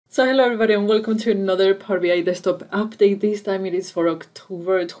So hello everybody and welcome to another Power BI desktop update. This time it is for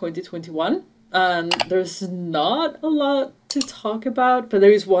October 2021 and there's not a lot to talk about, but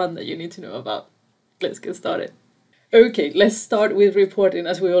there is one that you need to know about. Let's get started. Okay, let's start with reporting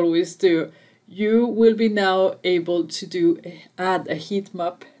as we always do. You will be now able to add a heat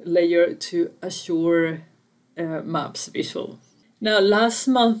map layer to Azure Maps visual. Now, last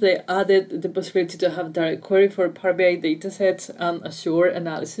month they added the possibility to have direct query for Power BI datasets and Azure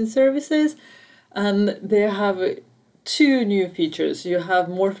analysis services, and they have two new features. You have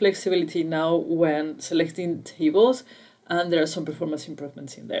more flexibility now when selecting tables, and there are some performance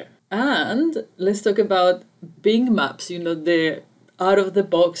improvements in there. And let's talk about Bing Maps, the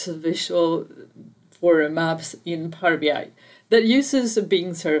out-of-the-box visual for maps in Power BI that uses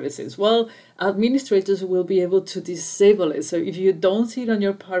Bing services. Well, administrators will be able to disable it. So if you don't see it on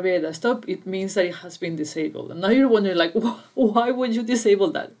your Power BI desktop, it means that it has been disabled. And now you're wondering, like, why would you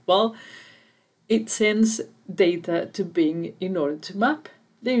disable that? Well, it sends data to Bing in order to map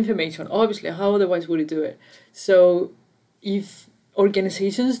the information. Obviously, how otherwise would it do it? So if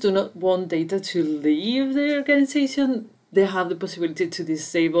organizations do not want data to leave the organization, they have the possibility to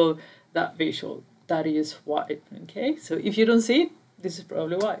disable that visual. That is why, okay? So if you don't see it, this is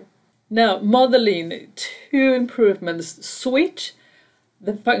probably why. Now, modeling, two improvements. Switch,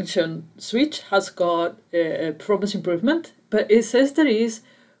 the function switch has got a performance improvement, but it says there is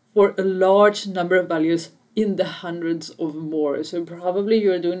for a large number of values in the hundreds of more. So probably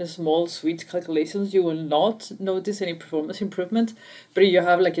you're doing a small switch calculations, you will not notice any performance improvement, but if you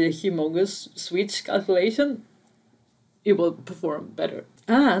have like a humongous switch calculation, it will perform better.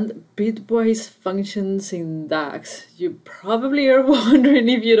 And Bitwise Functions in DAX. You probably are wondering,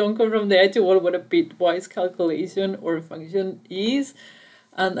 if you don't come from the IT world, what a bitwise calculation or function is.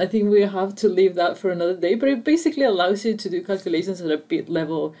 And I think we have to leave that for another day, but it basically allows you to do calculations at a bit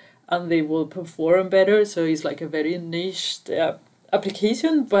level and they will perform better. So it's like a very niched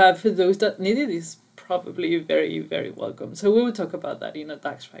application, but for those that need it, it's probably very, very welcome. So we will talk about that in a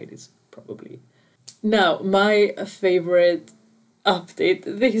DAX Fridays, probably. Now, my favorite update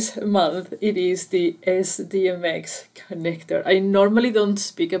this month, it is the SDMX Connector. I normally don't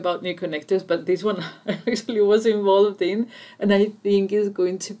speak about new connectors, but this one I actually was involved in, and I think is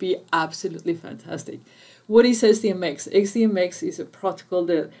going to be absolutely fantastic. What is SDMX? SDMX is a protocol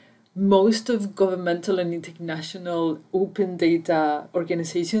that most of governmental and international open data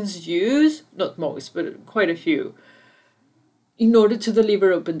organizations use, not most, but quite a few, in order to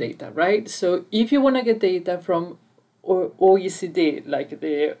deliver open data, right? So if you want to get data from OECD, like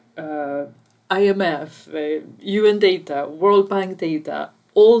the IMF, UN data, World Bank data,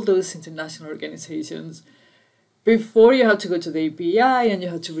 all those international organizations, before you had to go to the API and you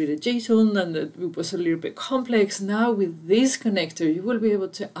had to read a JSON, and it was a little bit complex. Now with this connector, you will be able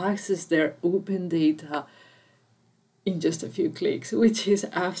to access their open data in just a few clicks, which is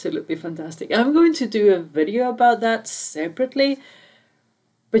absolutely fantastic. I'm going to do a video about that separately,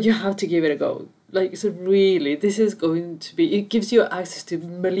 but you have to give it a go. Like, so really, this is going to be, it gives you access to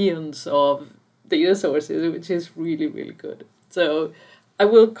millions of data sources, which is really, really good. So I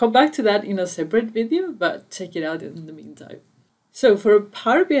will come back to that in a separate video, but check it out in the meantime. So for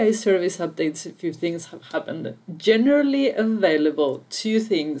Power BI service updates, a few things have happened. Generally available, two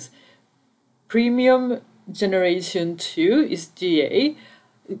things. Premium Generation 2 is GA.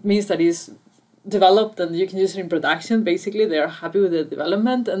 It means that it's developed and you can use it in production. Basically, they are happy with the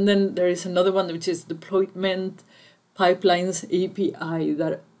development. And then there is another one, which is Deployment Pipelines API,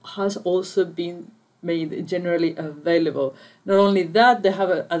 that has also been made generally available. Not only that, they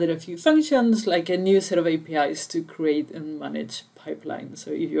have added a few functions, like a new set of APIs to create and manage pipelines.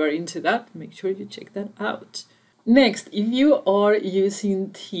 So if you are into that, make sure you check that out. Next, if you are using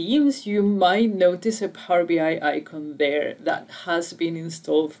Teams, you might notice a Power BI icon there that has been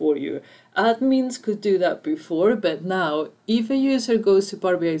installed for you. Admins could do that before, but now if a user goes to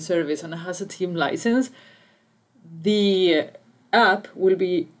Power BI service and has a team license, the app will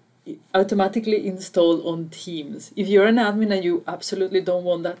be automatically installed on Teams. If you're an admin and you absolutely don't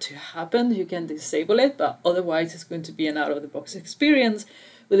want that to happen, you can disable it, but otherwise it's going to be an out-of-the-box experience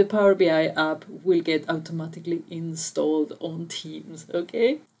with the Power BI app will get automatically installed on Teams,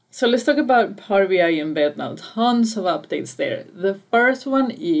 okay? So let's talk about Power BI Embed now. Tons of updates there. The first one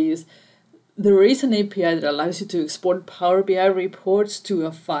is there is an API that allows you to export Power BI reports to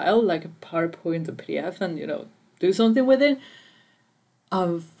a file, like a PowerPoint or PDF, and do something with it.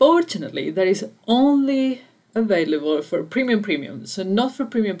 Unfortunately, that is only available for premium. So not for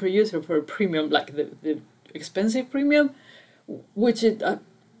premium per user, for premium, like the expensive premium, which it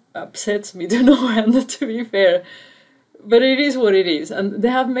upsets me to no end, to be fair. But it is what it is, and they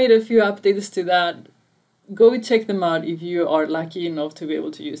have made a few updates to that. Go check them out if you are lucky enough to be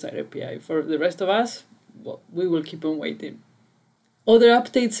able to use that API. For the rest of us, well, we will keep on waiting. Other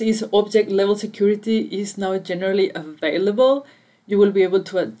updates is object level security is now generally available. You will be able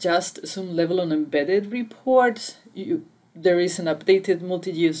to adjust some level on embedded reports. There is an updated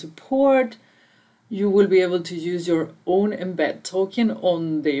multi-year support. You will be able to use your own embed token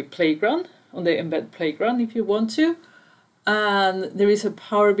on the playground, on the embed playground if you want to. And there is a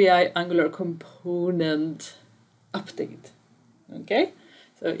Power BI Angular component update. Okay,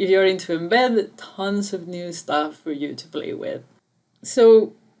 so if you're into embed, tons of new stuff for you to play with.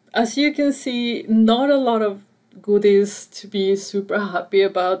 So as you can see, not a lot of goodies to be super happy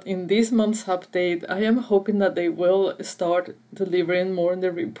about in this month's update. I am hoping that they will start delivering more on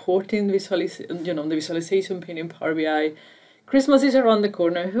the reporting, the visualization pane in Power BI. Christmas is around the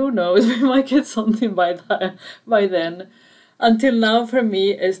corner. Who knows? We might get something by then. Until now, for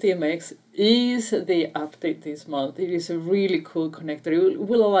me, SDMX is the update this month. It is a really cool connector. It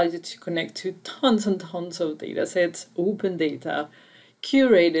will allow you to connect to tons and tons of data sets, open data,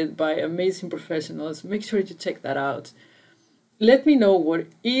 curated by amazing professionals. Make sure to check that out. Let me know what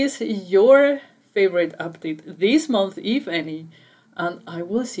is your favorite update this month, if any, and I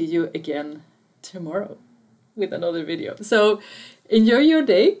will see you again tomorrow with another video. So enjoy your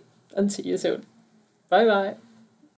day and see you soon. Bye bye.